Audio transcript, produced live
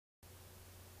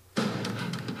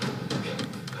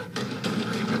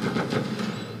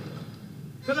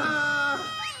Ta-da!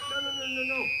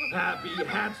 No. Happy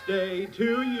Hats Day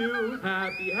to you.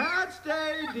 Happy Hats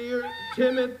Day, dear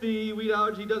Timothy. Wheat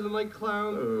allergy doesn't like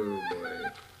clowns. Oh, boy.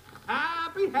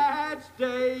 Happy Hats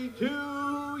Day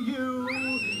to you.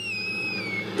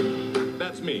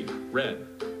 That's me, Red.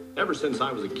 Ever since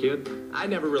I was a kid, I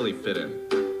never really fit in.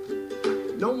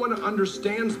 No one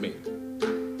understands me.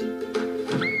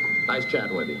 Nice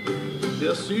chatting with you.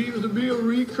 There seems to be a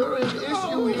recurring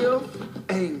issue here.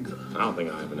 Anger. I don't think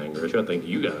I have an anger issue. I think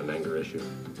you got an anger issue.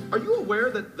 Are you aware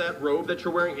that that robe that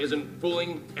you're wearing isn't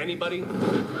fooling anybody?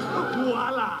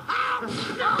 Voila!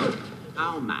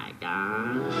 Oh my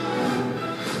God.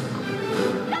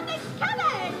 Something's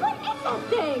coming! What is that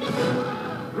thing?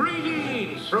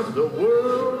 Greetings from the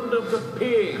world of the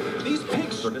pig. These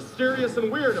pigs are mysterious and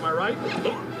weird, am I right?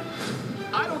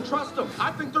 I don't trust them.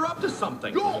 I think they're up to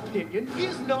something. Your opinion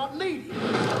is not needed.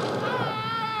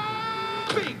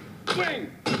 Big wing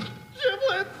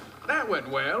giblets! That went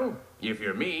well, if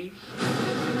you're me.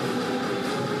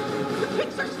 The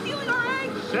pigs are stealing our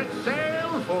eggs! Set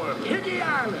sail for Piggy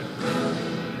Island.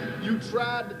 You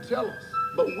tried to tell us,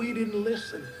 but we didn't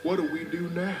listen. What do we do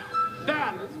now?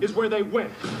 That is where they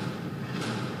went.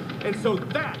 And so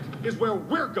that is where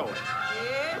we're going.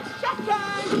 It's chef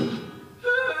time!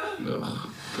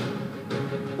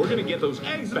 We're gonna get those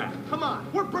eggs back. Come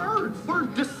on, we're birds. We're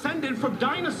descended from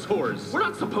dinosaurs. We're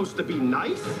not supposed to be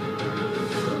nice.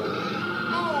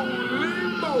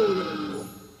 Holy moly!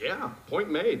 Yeah,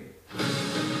 point made.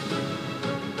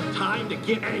 Time to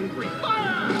get angry.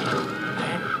 Fire!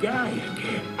 That guy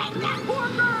again. Make that poor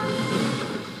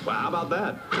bird! Well, how about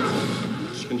that?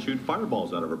 She can shoot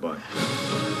fireballs out of her butt.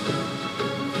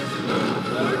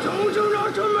 I told you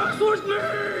not to mess with me!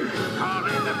 Call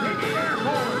in the Piggy Air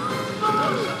Force!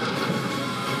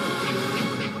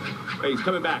 Hey, he's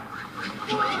coming back.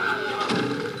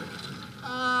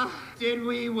 Did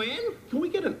we win? Can we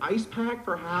get an ice pack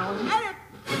for Hal? Edit!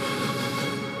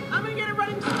 I'm gonna get it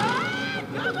running straight!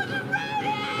 I wasn't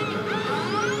ready!